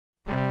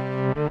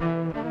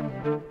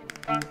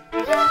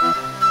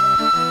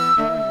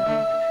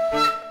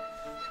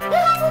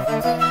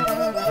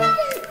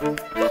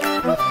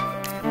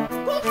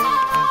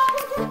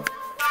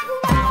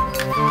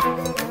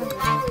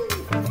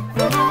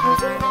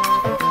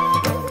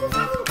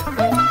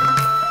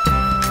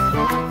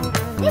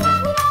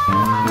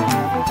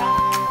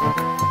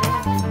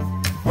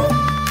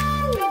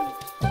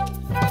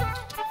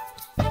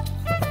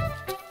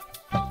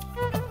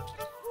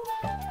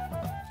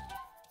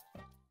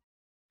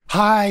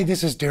Hi,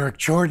 this is Derek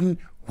Jordan.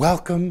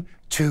 Welcome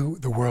to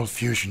the World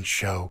Fusion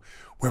Show,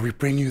 where we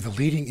bring you the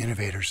leading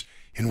innovators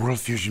in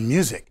world fusion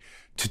music.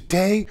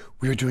 Today,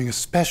 we are doing a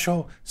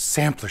special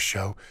sampler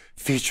show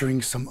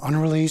featuring some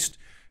unreleased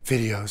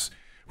videos,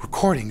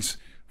 recordings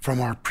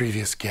from our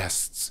previous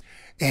guests.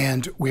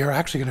 And we are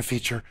actually going to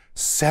feature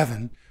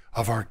 7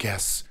 of our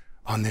guests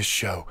on this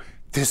show.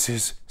 This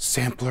is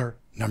sampler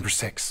number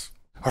 6.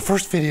 Our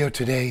first video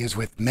today is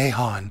with Mei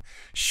Han.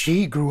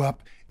 She grew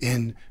up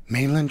in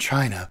mainland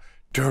China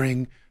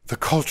during the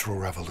Cultural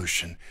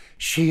Revolution.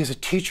 She is a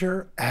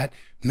teacher at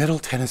Middle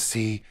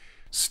Tennessee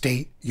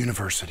State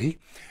University,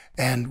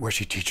 and where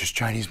she teaches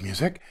Chinese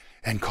music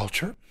and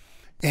culture.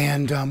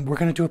 And we're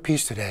going to do a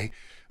piece today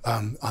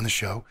on the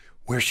show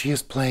where she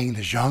is playing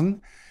the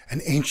zheng, an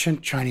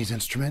ancient Chinese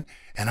instrument,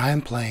 and I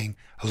am playing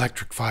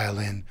electric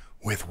violin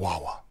with wah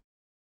wah.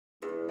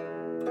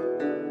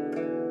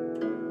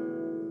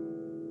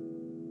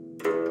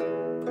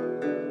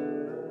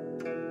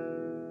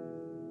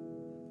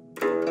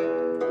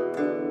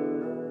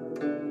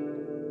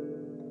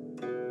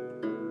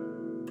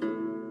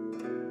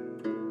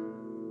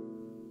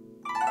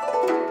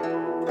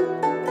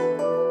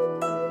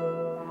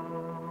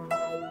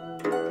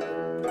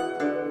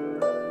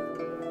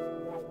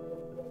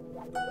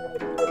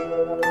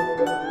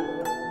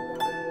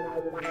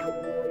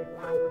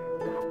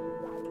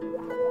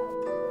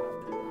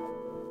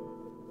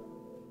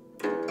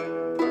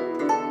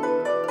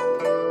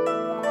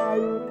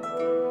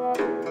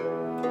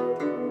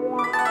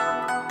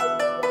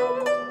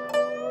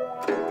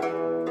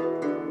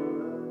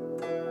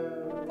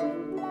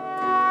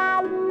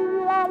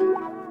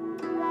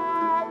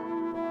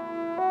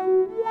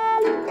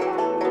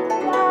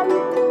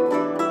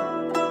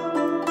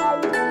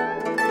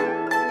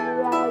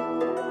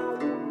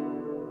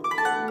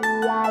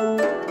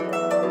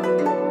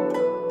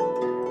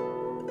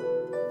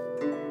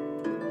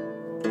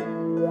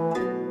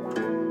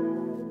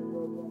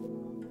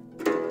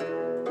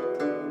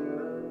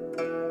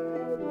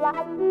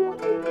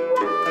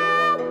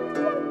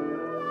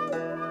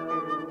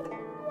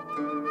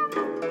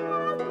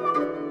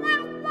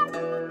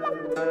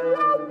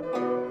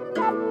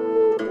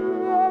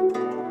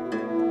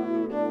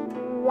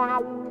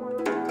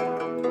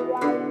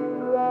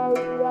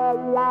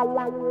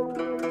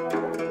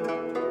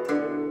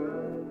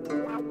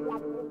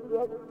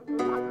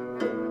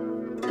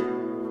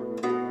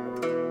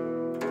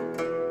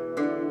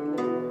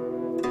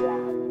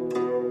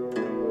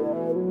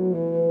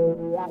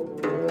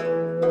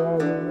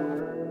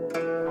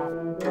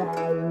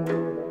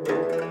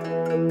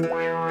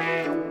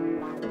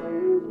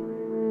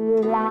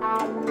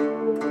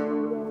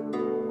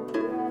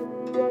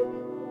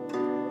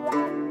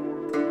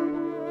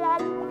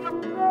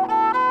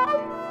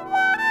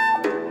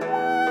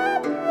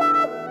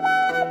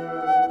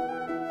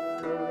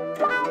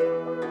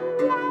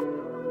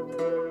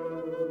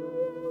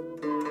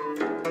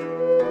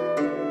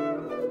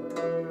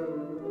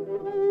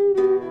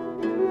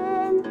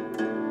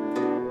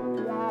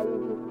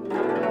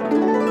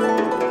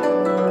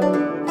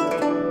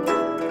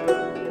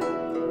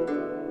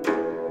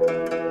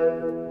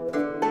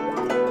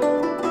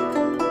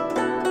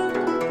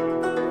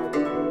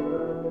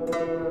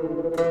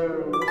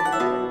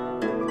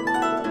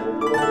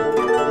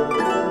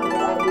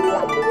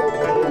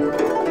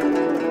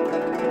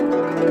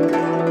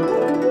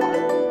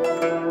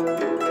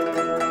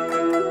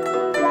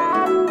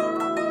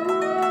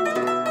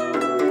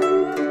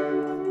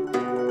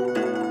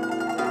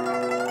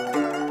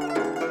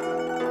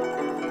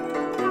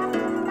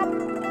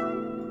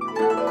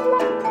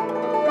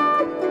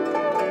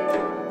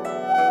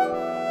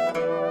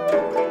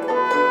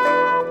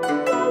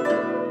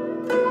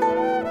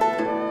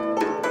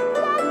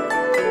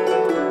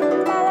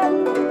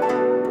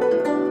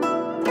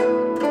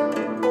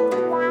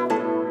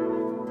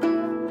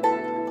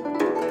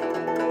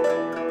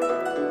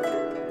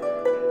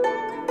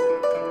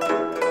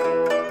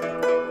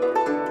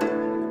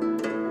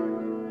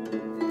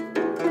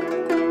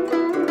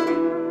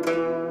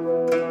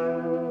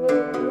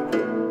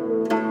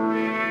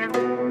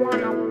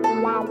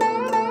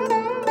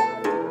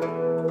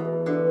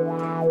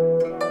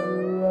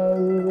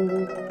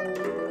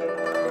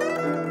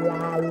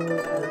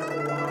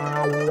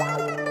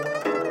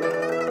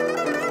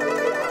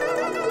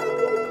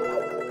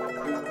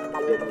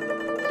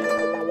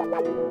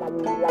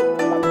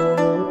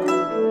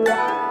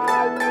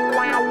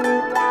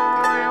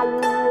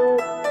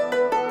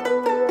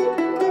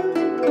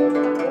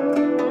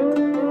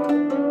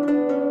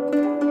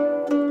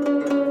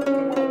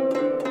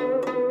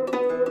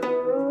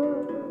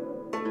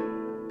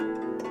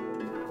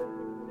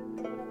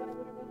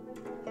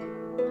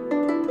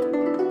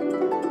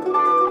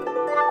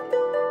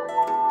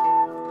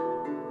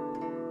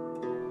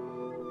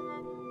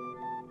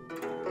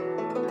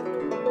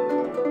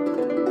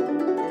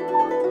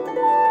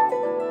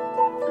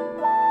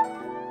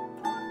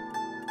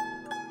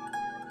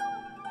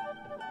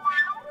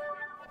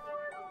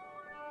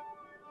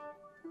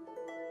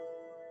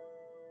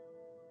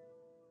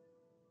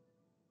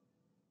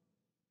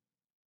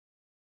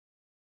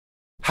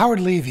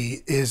 Howard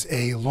Levy is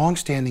a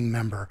long-standing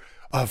member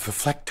of the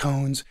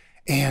Flecktones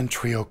and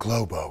Trio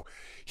Globo.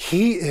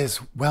 He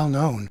is well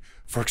known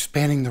for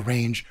expanding the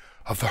range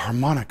of the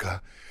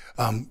harmonica.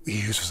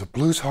 He uses a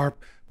blues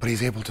harp, but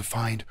he's able to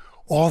find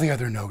all the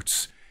other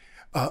notes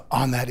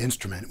on that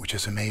instrument, which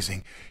is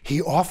amazing.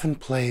 He often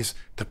plays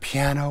the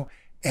piano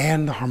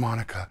and the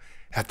harmonica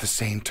at the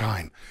same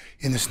time.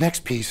 In this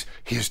next piece,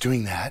 he is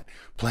doing that,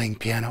 playing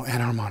piano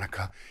and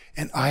harmonica,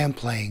 and I am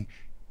playing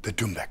the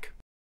doumbek.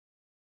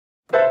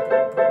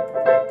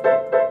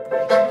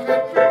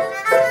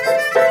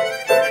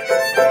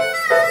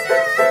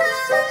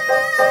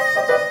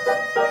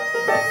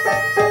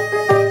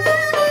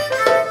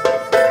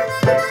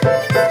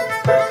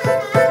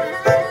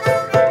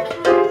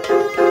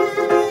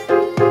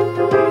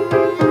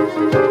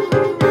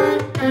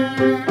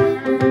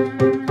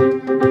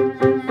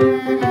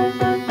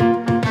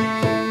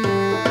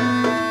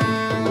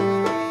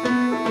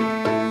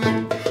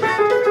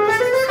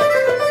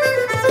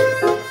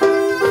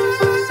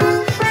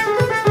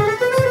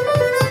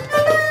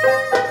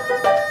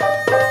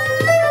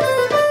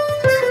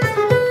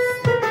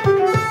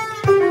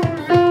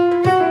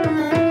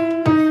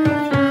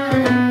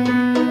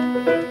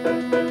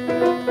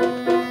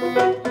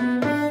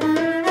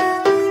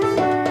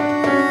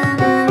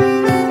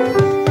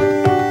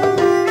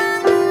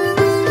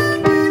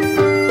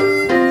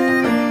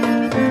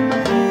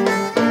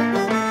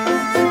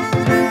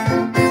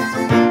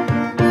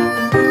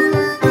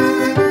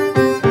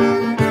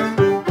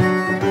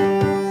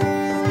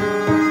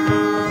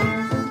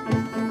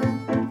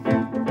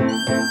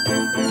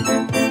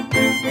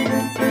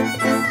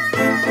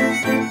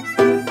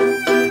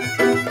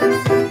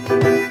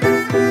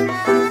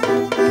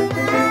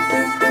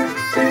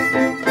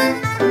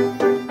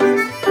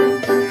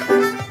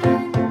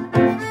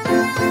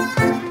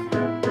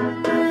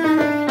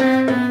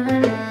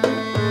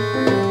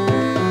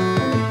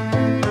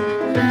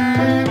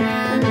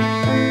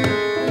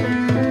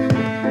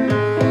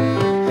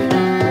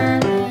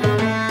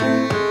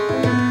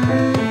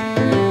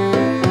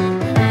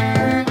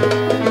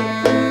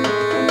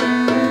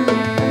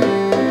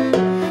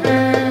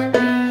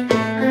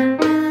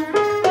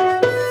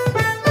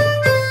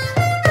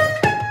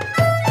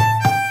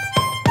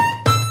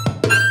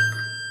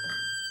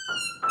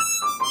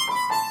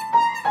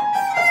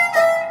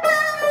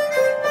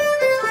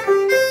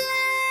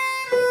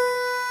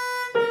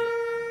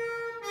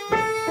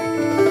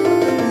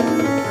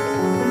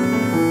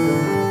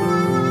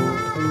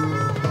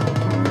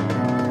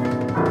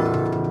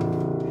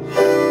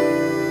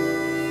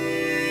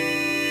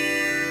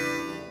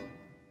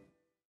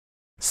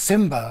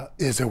 Simba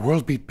is a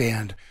worldbeat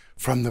band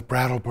from the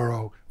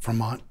Brattleboro,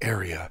 Vermont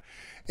area,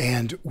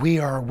 and we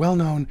are well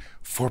known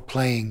for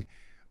playing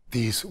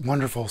these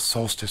wonderful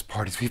solstice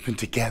parties. We've been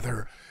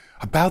together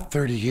about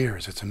 30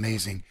 years. It's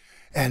amazing.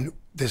 And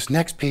this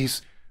next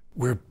piece,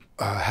 we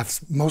have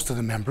most of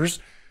the members.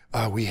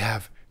 We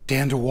have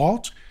Dan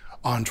DeWalt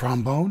on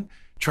trombone,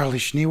 Charlie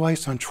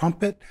Schneeweiss on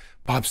trumpet,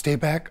 Bob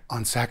Stayback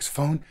on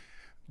saxophone,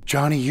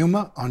 Johnny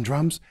Yuma on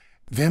drums,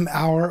 Wim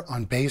Auer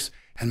on bass,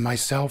 and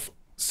myself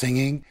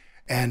singing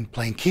and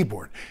playing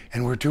keyboard.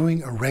 And we're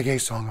doing a reggae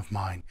song of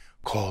mine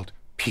called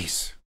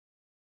Peace.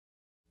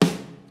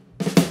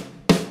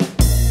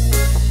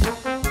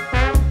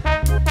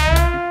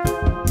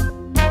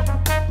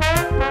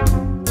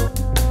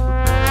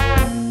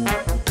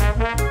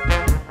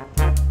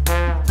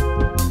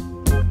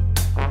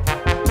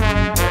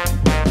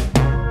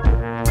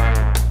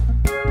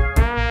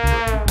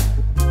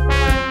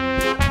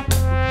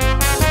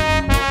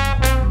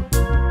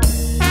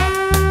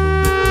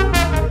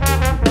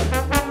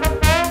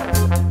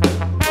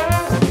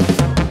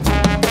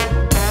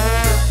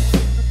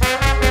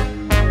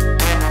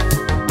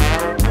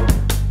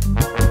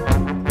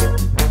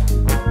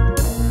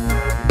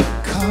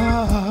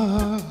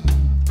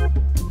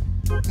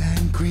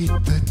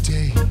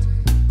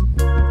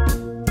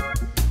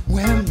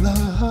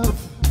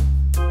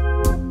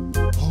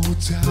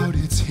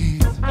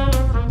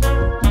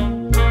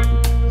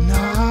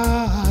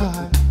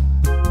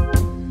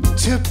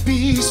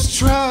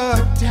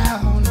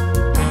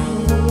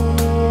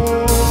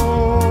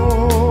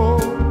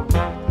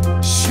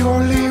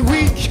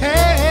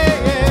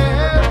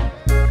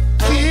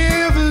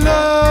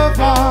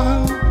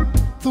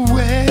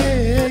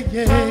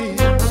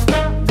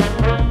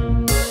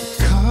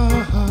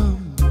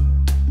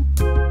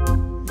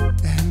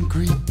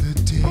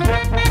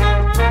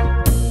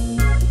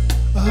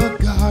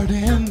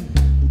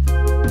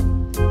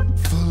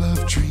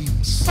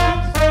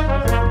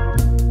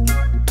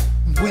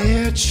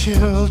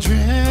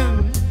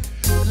 Children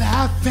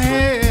laugh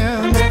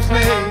and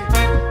play.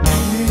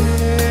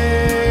 Yeah.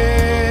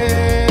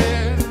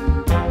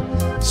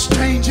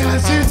 Strange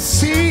as it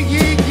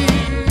seems,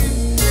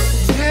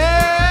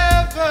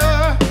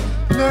 never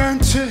learn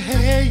to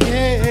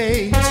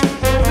hate.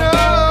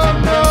 No,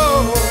 no.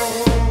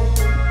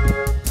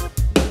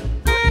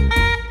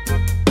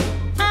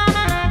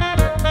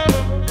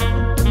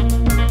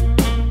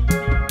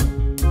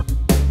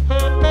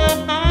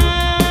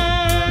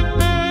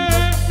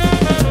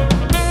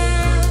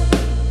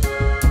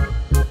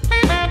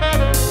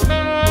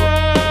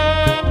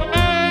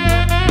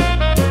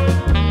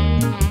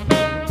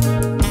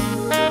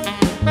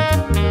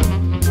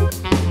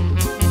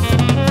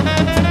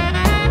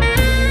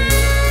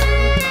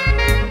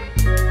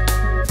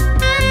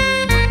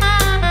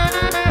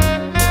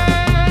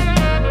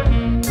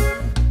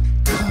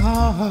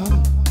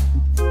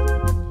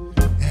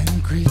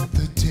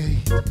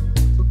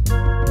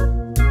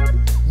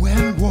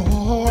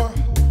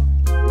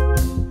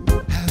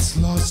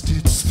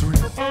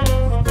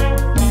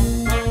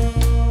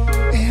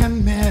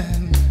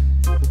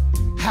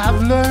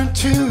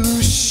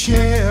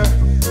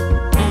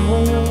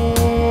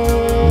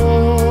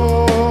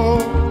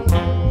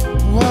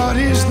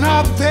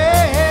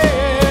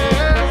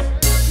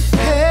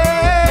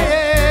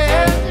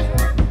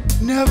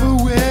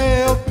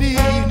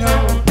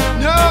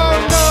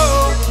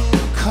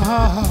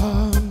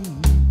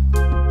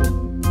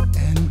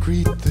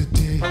 greet the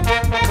day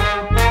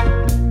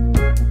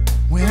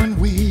when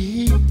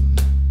we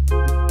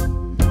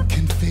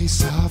can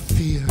face our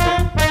fear.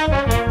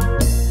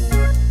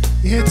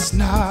 It's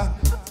not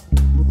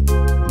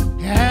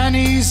an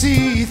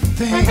easy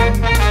thing.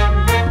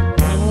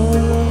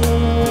 Oh,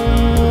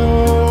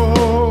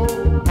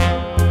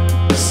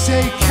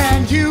 say,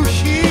 can you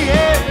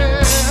hear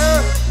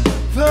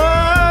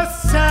the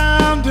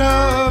sound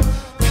of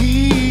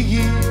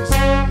peace?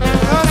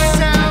 The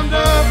sound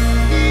of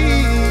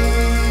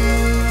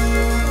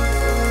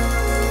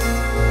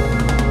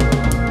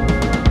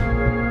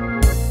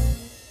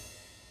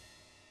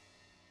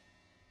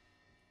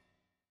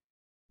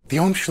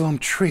The Shalom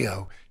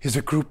Trio is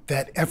a group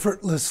that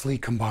effortlessly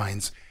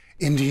combines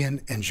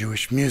Indian and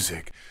Jewish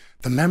music.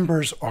 The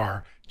members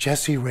are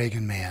Jesse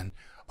Reagan-Mann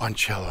on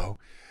cello,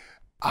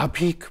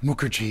 Abhik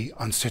Mukherjee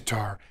on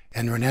sitar,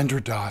 and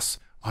Renendra Das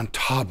on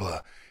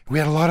tabla. We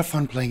had a lot of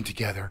fun playing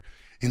together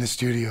in the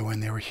studio when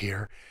they were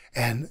here,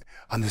 and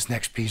on this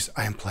next piece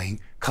I am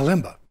playing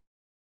kalimba.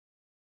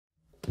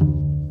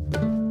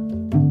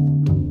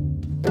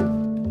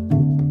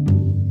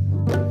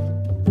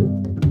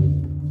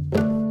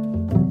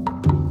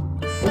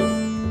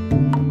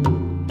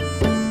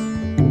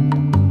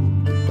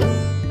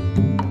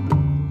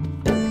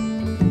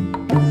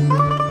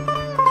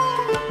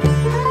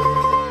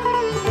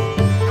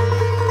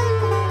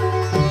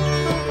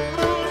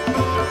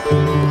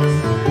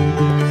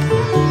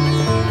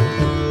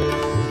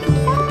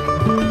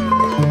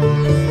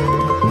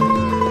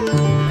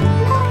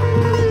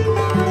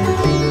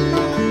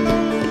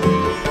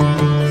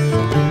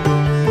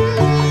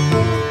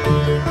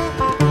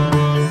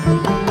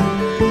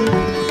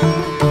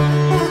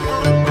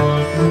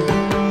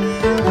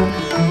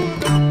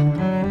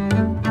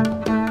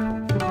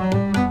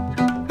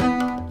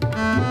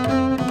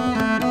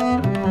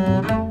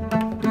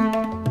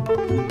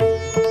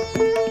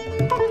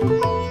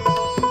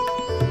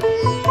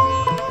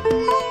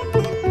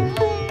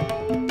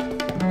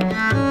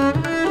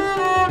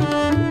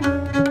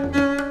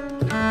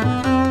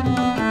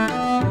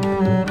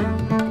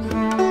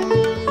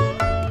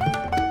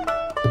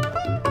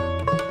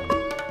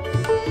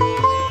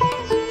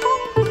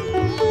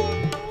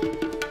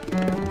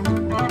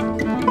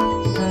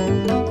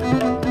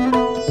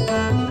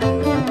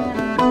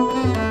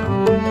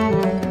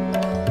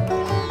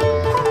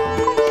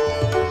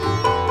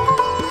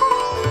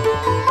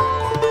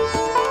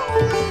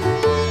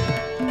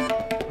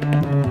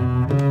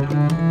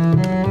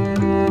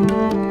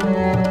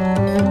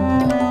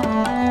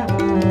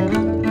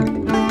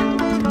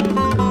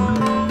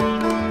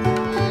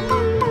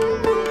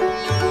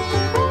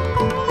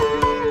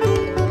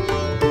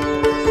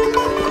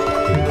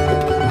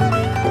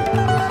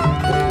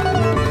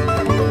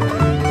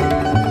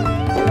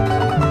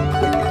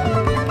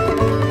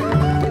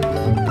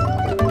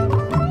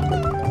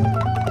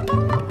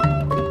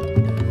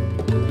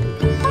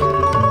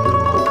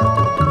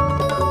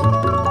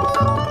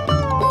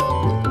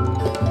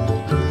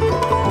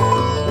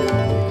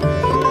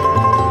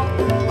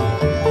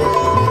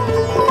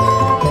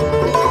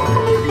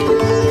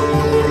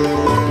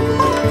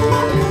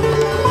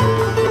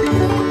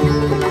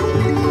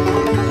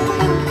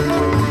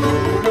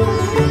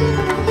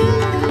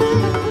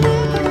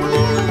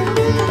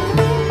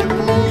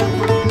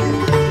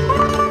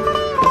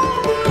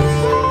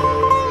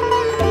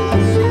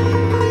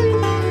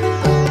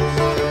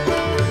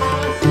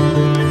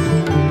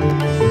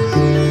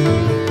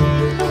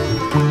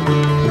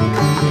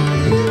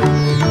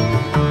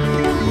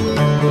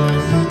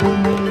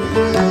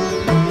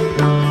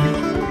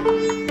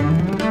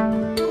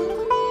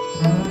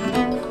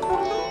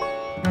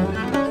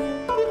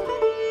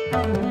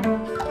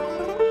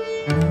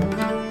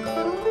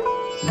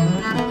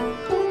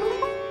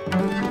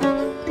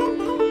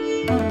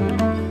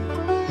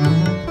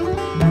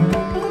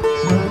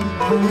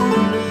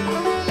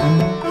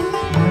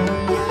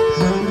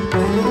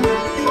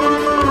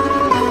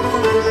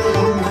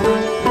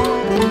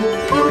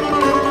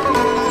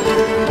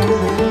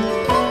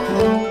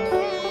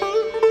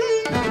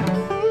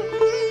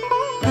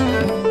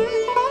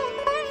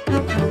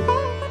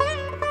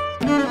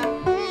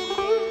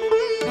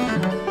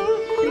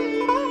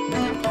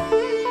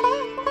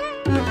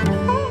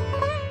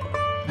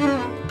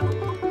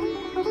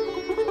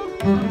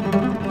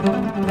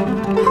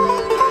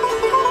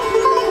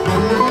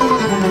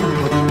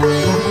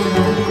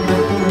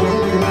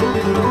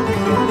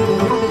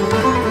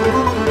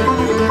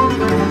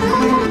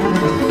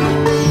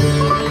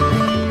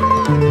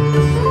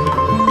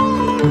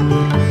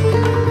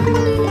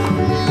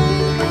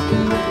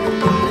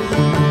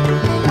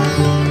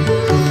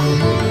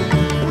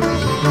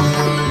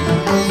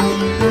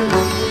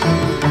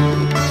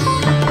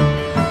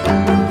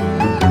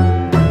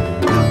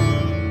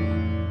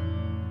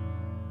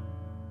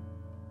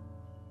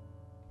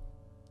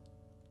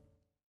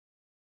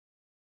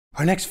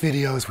 Our next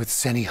video is with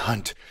Senie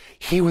Hunt.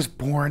 He was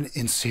born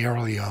in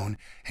Sierra Leone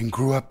and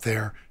grew up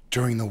there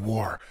during the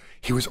war.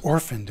 He was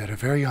orphaned at a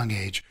very young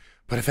age,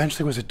 but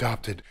eventually was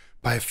adopted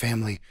by a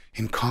family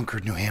in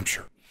Concord, New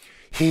Hampshire.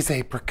 He's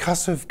a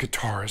percussive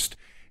guitarist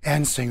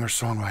and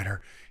singer-songwriter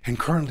and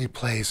currently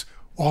plays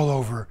all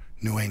over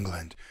New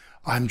England.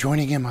 I'm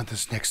joining him on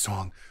this next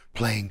song,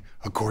 playing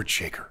a gourd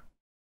shaker.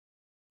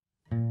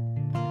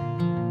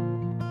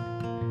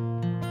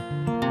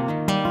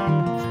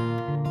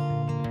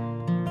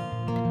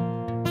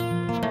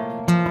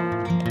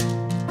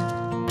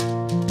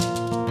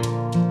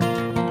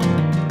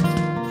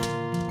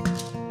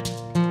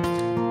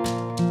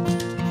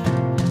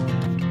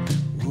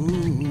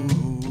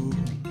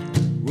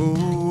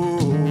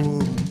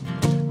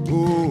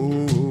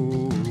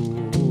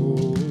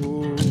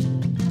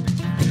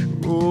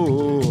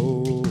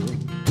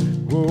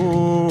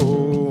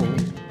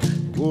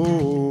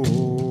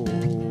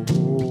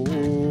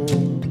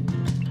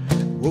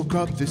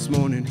 Up this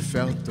morning,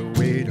 felt the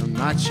weight on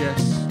my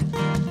chest.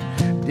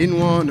 Didn't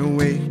want to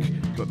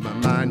wake, but my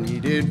mind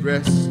needed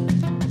rest.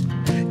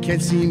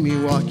 Can't see me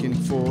walking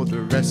for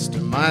the rest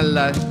of my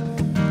life.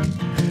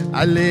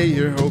 I lay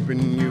here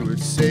hoping you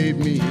would save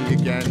me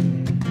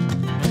again.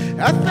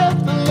 I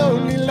felt the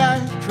lonely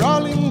light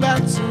crawling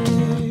back to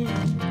me.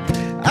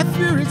 I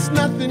fear it's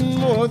nothing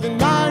more than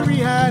my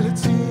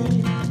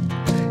reality.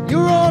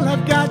 You're all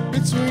I've got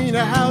between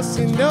a house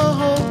and a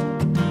home.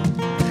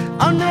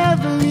 I'll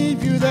never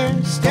leave you there,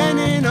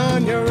 standing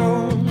on your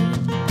own.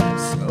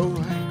 So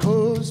I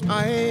close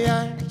my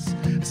eyes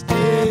as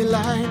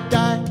daylight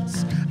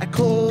dies. I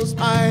close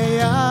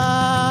my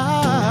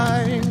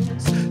eyes.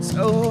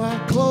 So I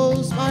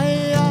close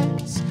my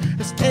eyes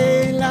as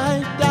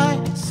daylight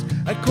dies.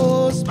 I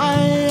close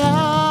my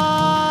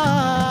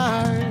eyes.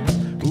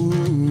 Ooh,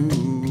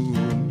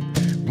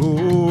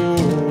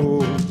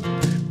 ooh,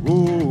 ooh,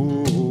 ooh.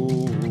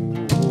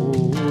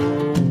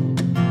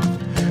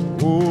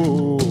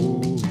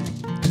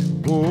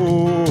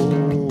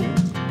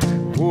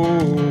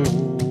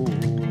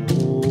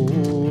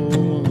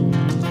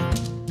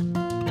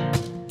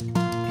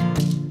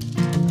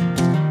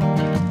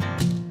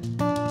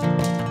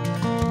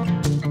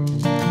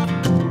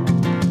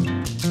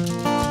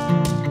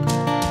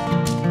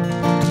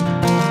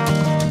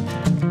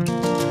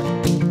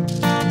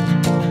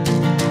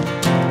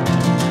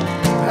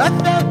 I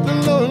felt the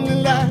lonely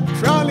light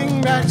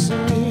crawling back to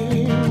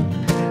me.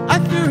 I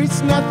fear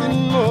it's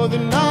nothing more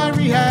than my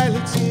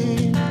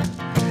reality.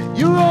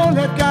 You're all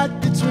I've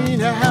got between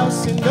a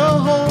house and a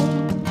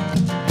home.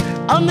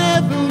 I'll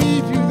never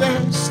leave you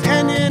there,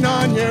 standing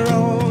on your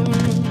own.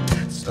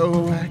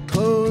 So I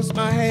close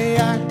my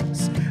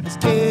eyes as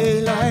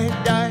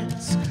daylight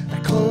dies. I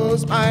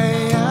close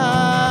my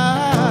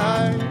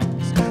eyes.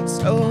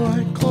 So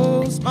I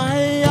close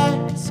my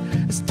eyes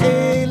as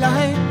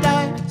daylight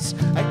dies.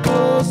 I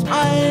close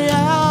my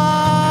eyes.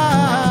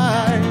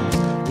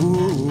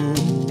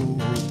 Ooh,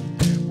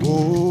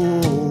 ooh,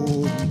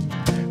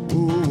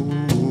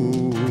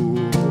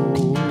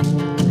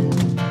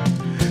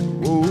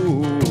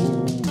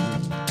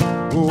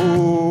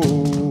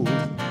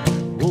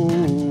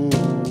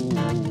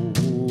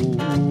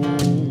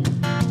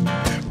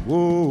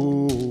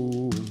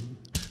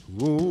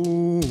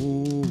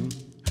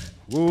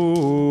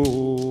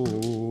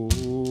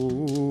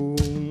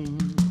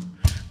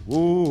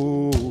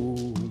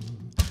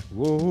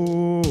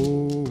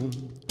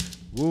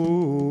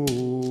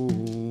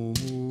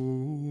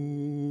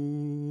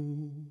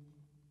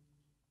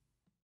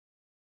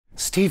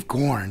 Steve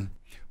Gorn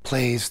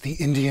plays the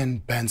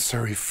Indian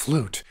Bansuri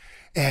flute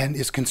and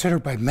is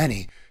considered by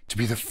many to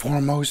be the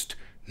foremost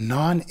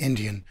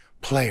non-Indian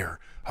player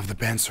of the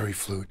Bansuri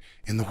flute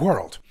in the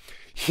world.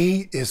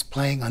 He is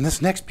playing on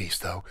this next piece,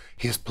 though.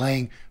 He is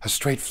playing a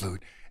straight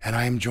flute, and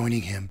I am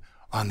joining him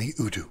on the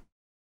udu.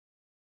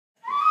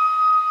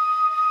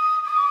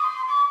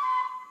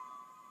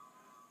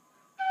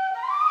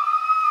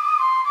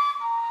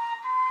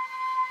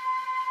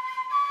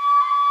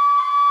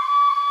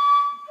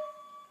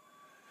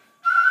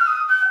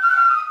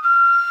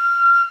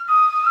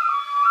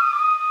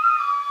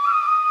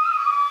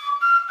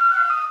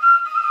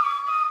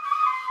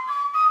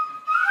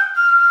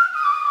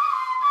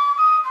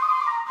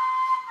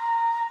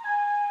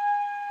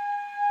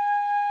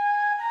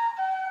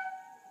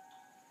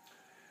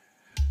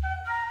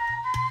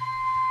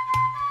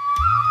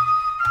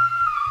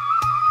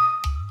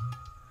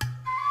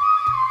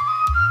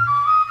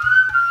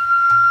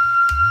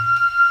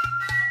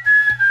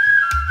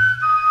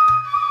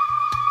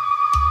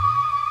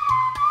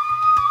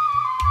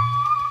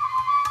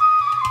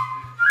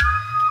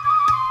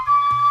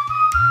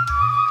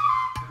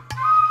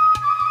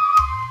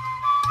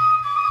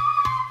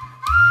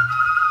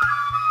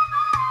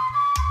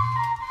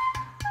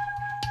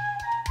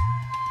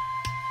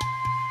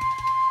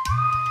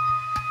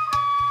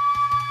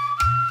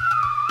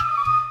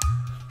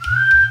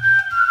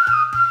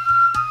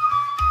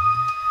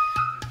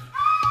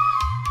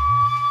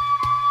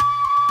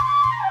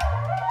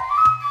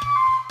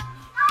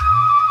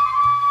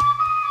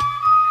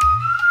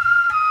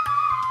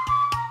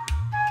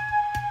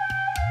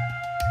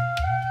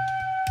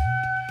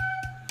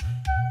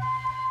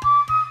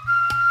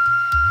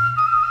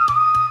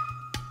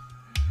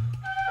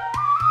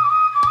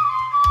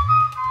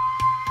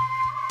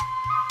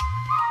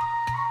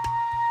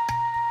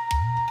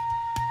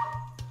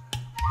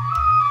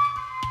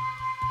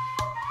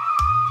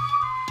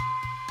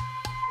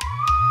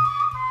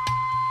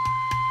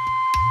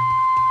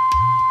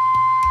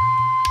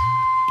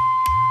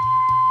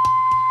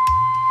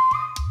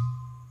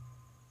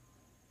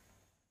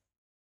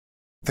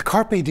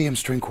 Carpe Diem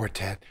String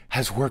Quartet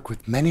has worked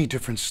with many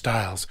different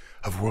styles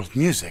of world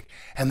music,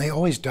 and they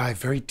always dive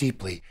very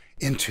deeply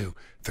into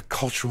the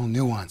cultural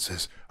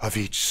nuances of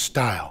each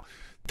style.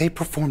 They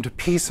performed a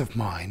piece of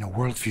mine, a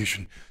world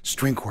fusion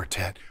string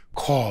quartet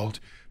called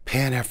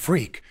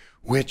Pan-Afrique,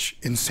 which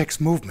in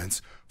 6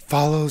 movements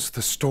follows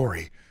the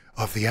story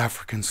of the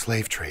African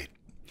slave trade.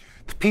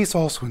 The piece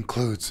also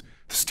includes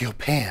the steel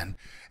pan,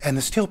 and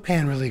the steel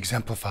pan really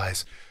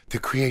exemplifies the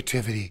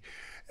creativity,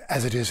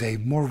 as it is a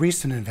more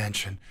recent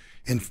invention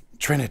in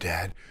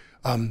Trinidad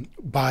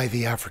by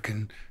the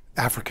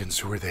Africans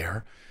who were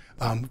there.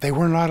 They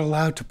were not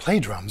allowed to play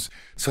drums,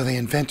 so they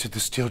invented the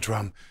steel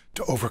drum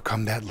to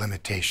overcome that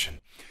limitation.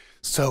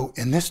 So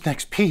in this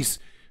next piece,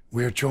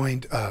 we're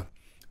joined,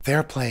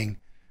 they're playing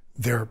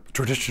their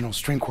traditional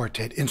string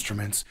quartet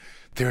instruments.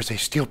 There's a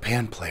steel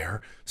pan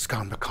player,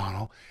 Scott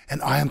McConnell,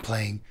 and I am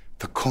playing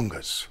the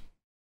congas.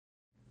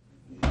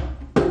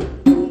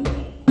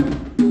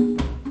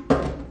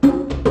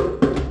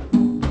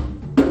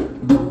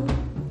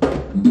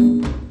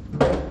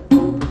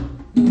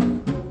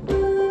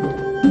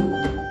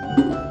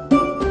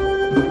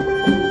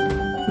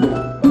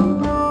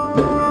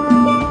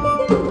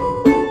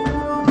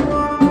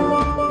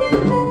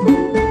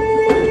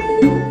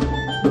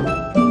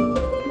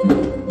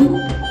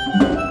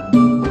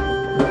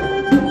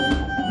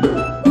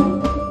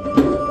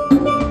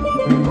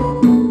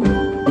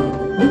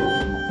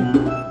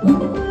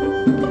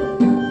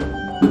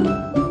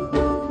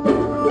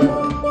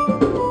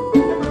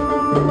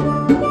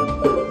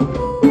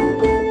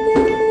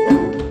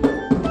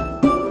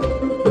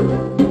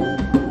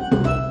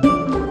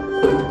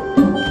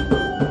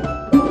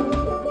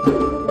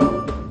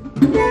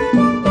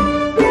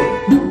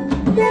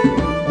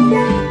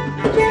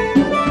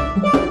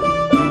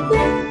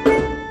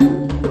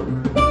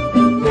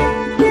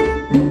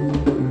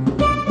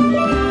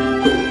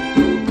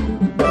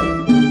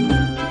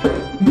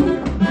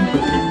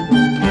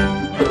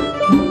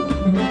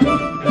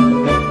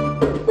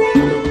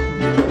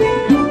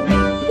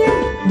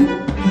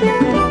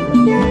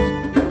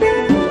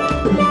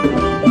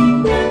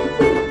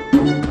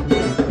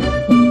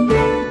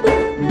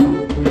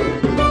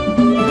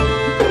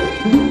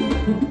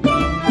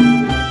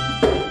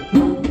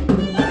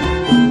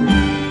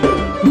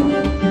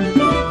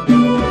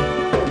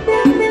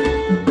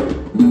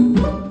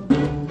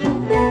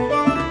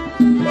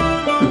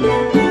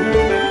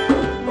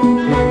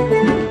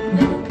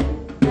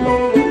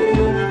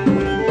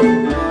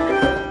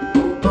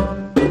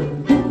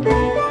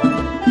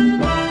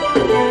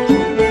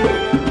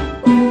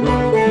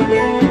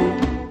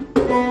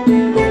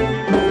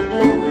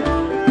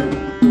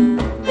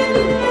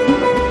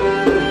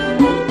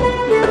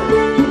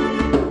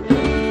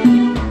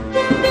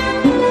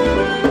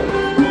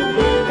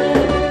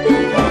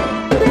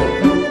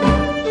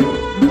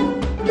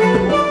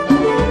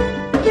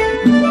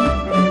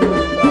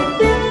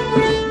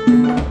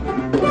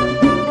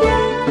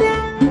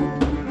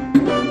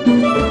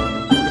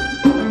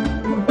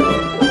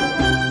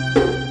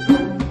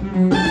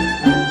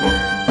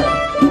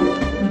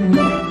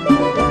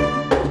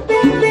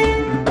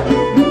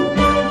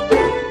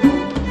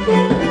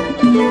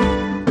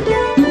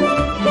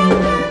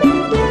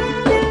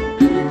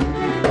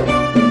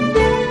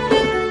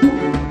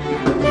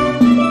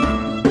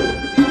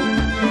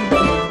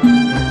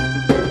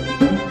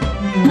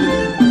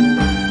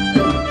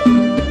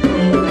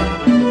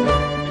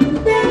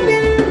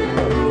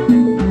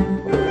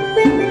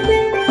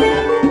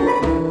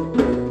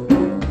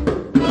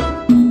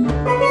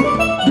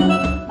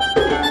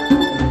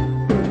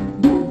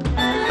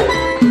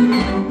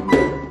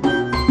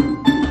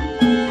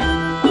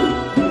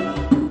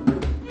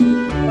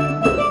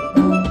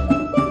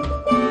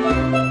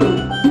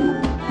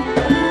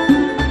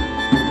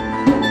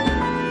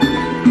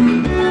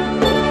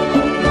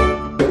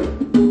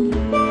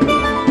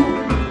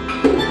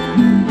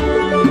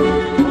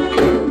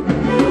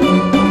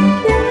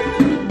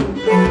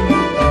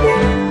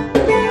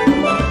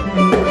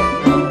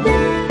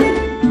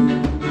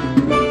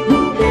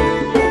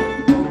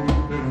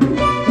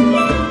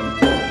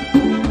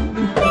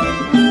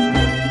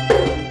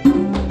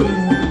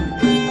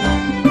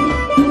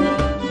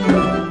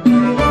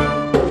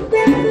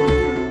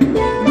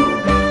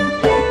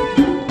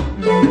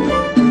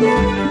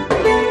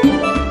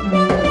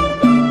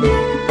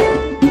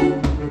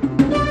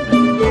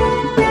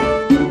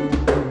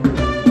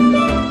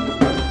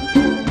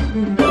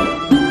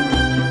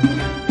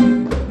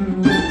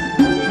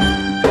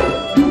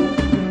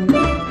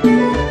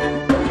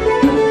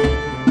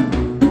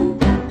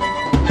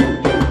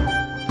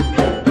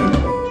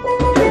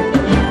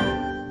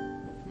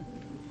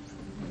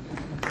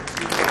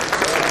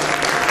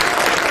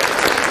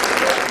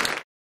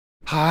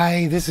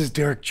 Hi, this is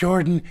Derek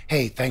Jordan.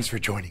 Hey, thanks for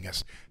joining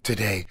us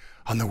today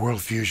on the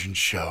World Fusion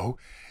Show.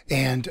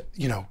 And,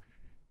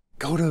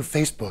 go to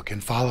Facebook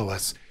and follow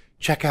us.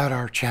 Check out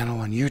our channel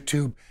on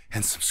YouTube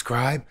and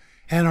subscribe,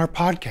 and our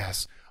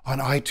podcasts on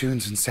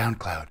iTunes and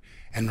SoundCloud.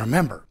 And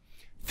remember,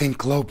 think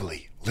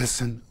globally,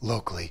 listen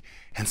locally,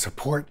 and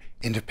support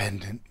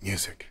independent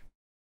music.